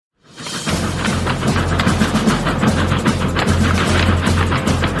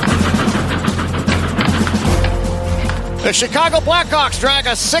The Chicago Blackhawks drag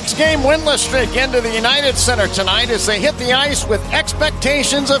a 6-game winless streak into the United Center tonight as they hit the ice with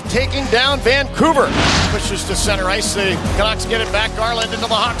expectations of taking down Vancouver. Pushes to center ice. The Canucks get it back. Garland into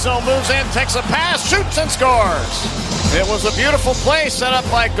the Hawk zone, moves in, takes a pass, shoots and scores. It was a beautiful play set up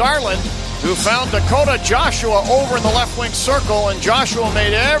by Garland, who found Dakota Joshua over in the left wing circle, and Joshua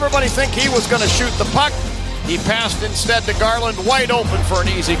made everybody think he was going to shoot the puck. He passed instead to Garland, wide open for an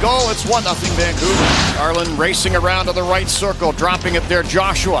easy goal. It's 1-0 Vancouver. Garland racing around to the right circle, dropping it there.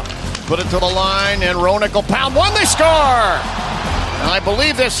 Joshua put it to the line, and Roenick will pound one. They score! And I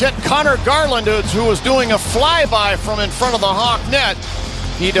believe this hit Connor Garland, who was doing a flyby from in front of the Hawk net.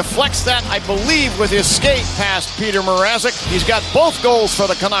 He deflects that, I believe, with his skate past Peter Mrazek. He's got both goals for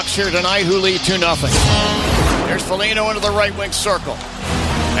the Canucks here tonight, who lead 2-0. There's Foligno into the right wing circle.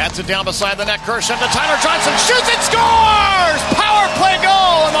 Bats it down beside the net. Kershaw to Tyler Johnson. Shoots and scores! Power play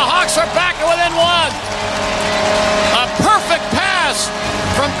goal, and the Hawks are back within one. A perfect pass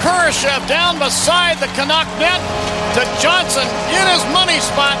from Kershaw down beside the Canuck net to Johnson in his money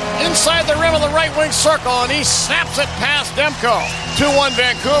spot inside the rim of the right wing circle, and he snaps it past Demko. 2-1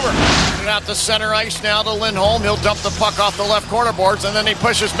 Vancouver. Out to center ice now to Lindholm. He'll dump the puck off the left corner boards, and then he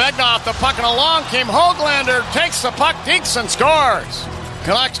pushes Megna off the puck, and along came Höglander, takes the puck, dekes, and scores.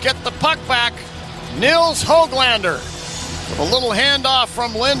 Canucks get the puck back. Nils Höglander with a little handoff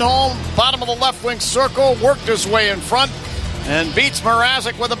from Lindholm, bottom of the left wing circle, worked his way in front and beats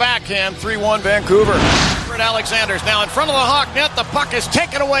Mrazek with a backhand. 3-1 Vancouver. Alexander's now in front of the Hawk net. The puck is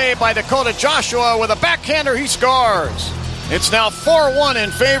taken away by Dakota Joshua with a backhander. He scores. It's now 4-1 in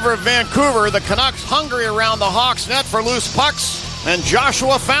favor of Vancouver. The Canucks hungry around the Hawks net for loose pucks, and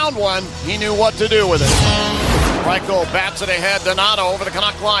Joshua found one. He knew what to do with it. Reichel bats it ahead. Donato over the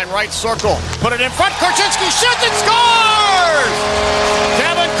Canuck line, right circle. Put it in front. Korchinski shoots and scores!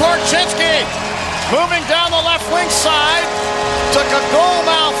 Kevin Korchinski moving down the left wing side. Took a goal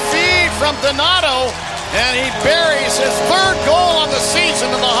mouth feed from Donato, and he buries his third goal on the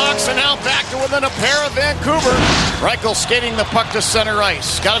season, and the Hawks are now back to within a pair of Vancouver. Reichel skating the puck to center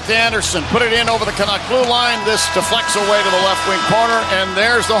ice. Got it to Anderson. Put it in over the Canuck blue line. This deflects away to the left wing corner, and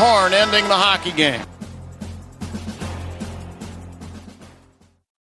there's the horn ending the hockey game.